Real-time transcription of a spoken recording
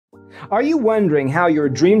Are you wondering how your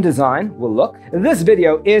dream design will look? This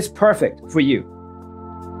video is perfect for you.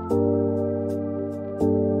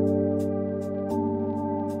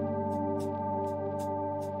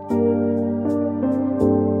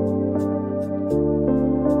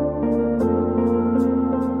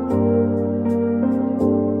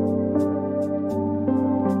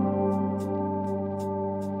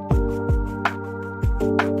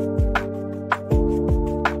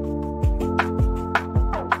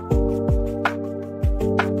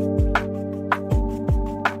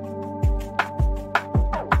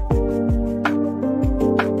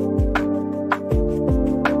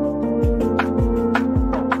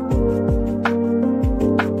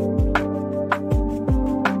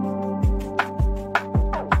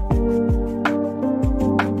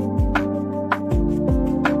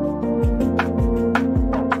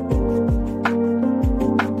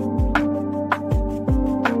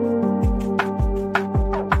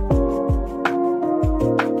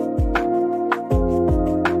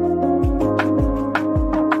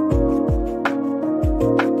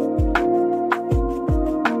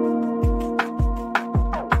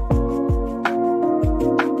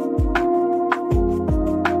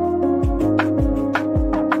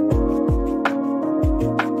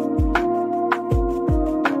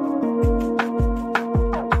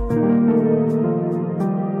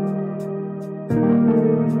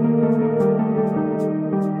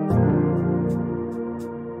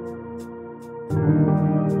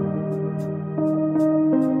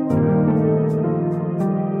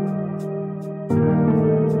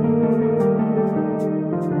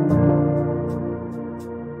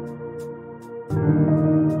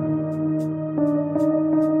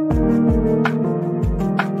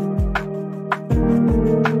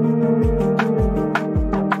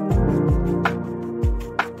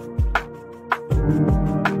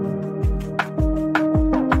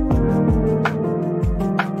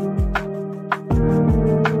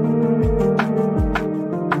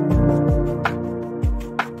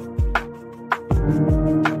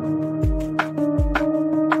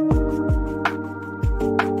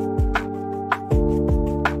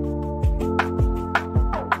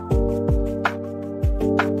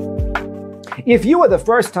 If you are the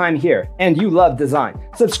first time here and you love design,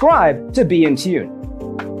 subscribe to Be in Tune.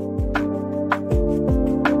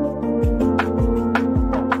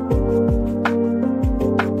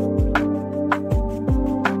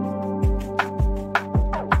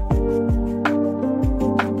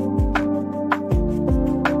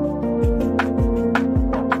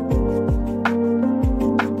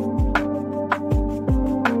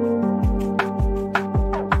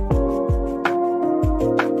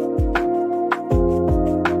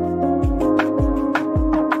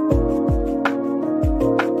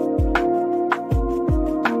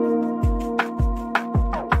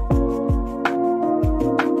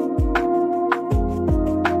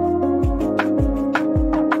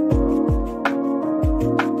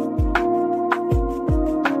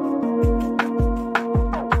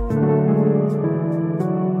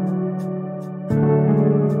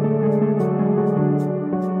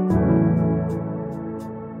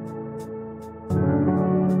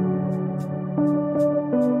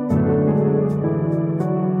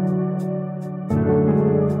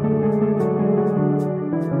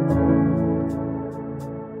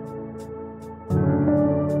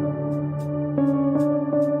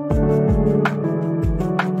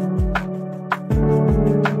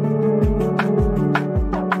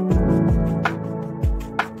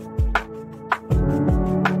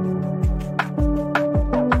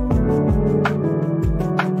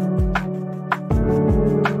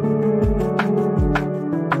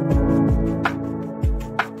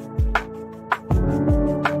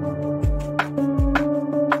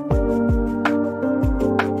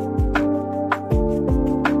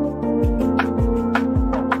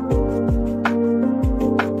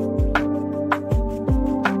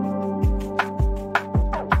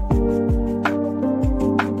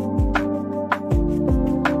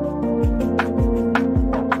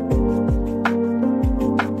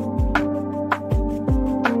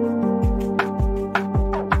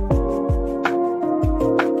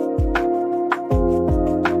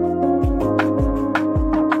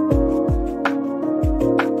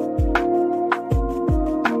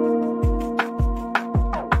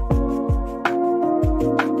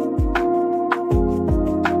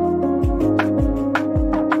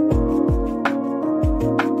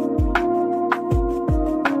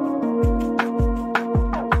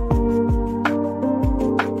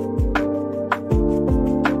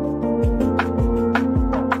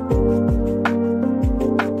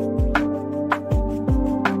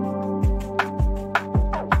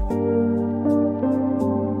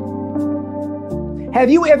 Have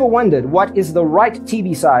you ever wondered what is the right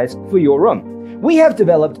TV size for your room? We have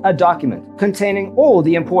developed a document containing all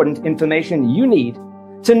the important information you need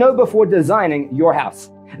to know before designing your house.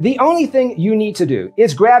 The only thing you need to do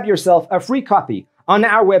is grab yourself a free copy on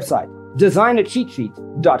our website,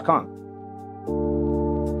 designacheatsheet.com.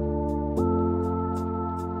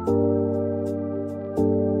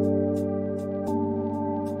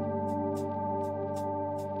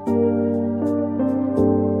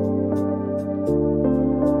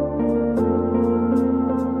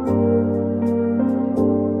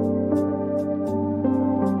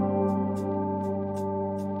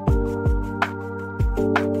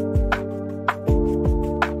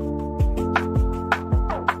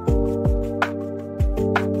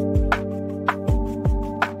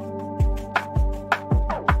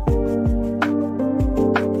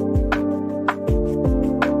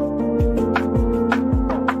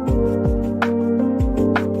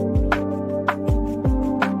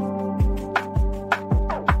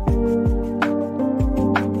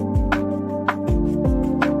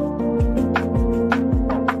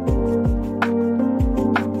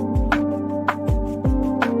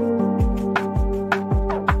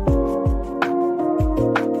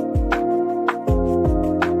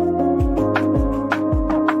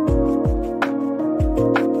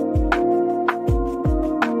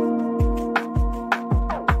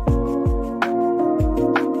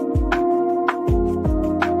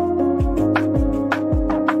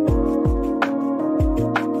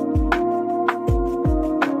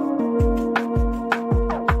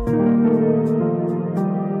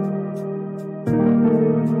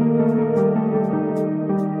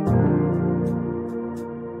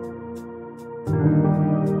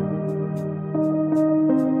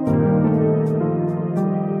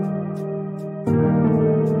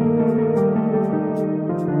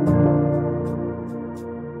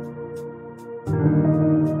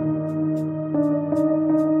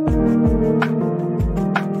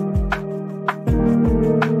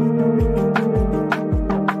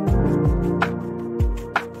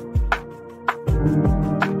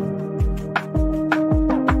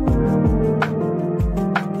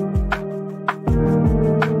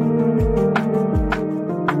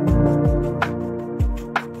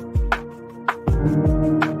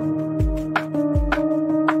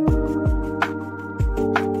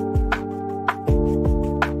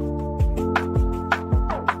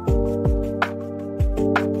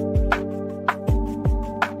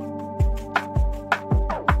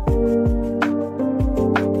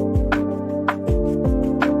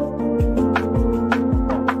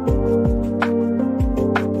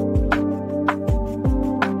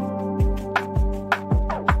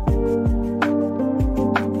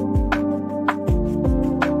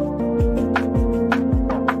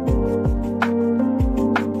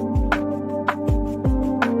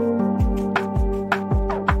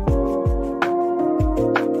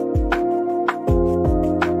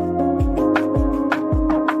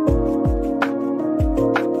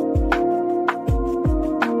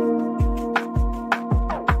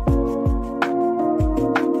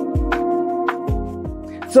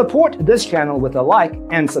 Support this channel with a like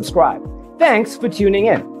and subscribe. Thanks for tuning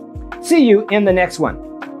in. See you in the next one.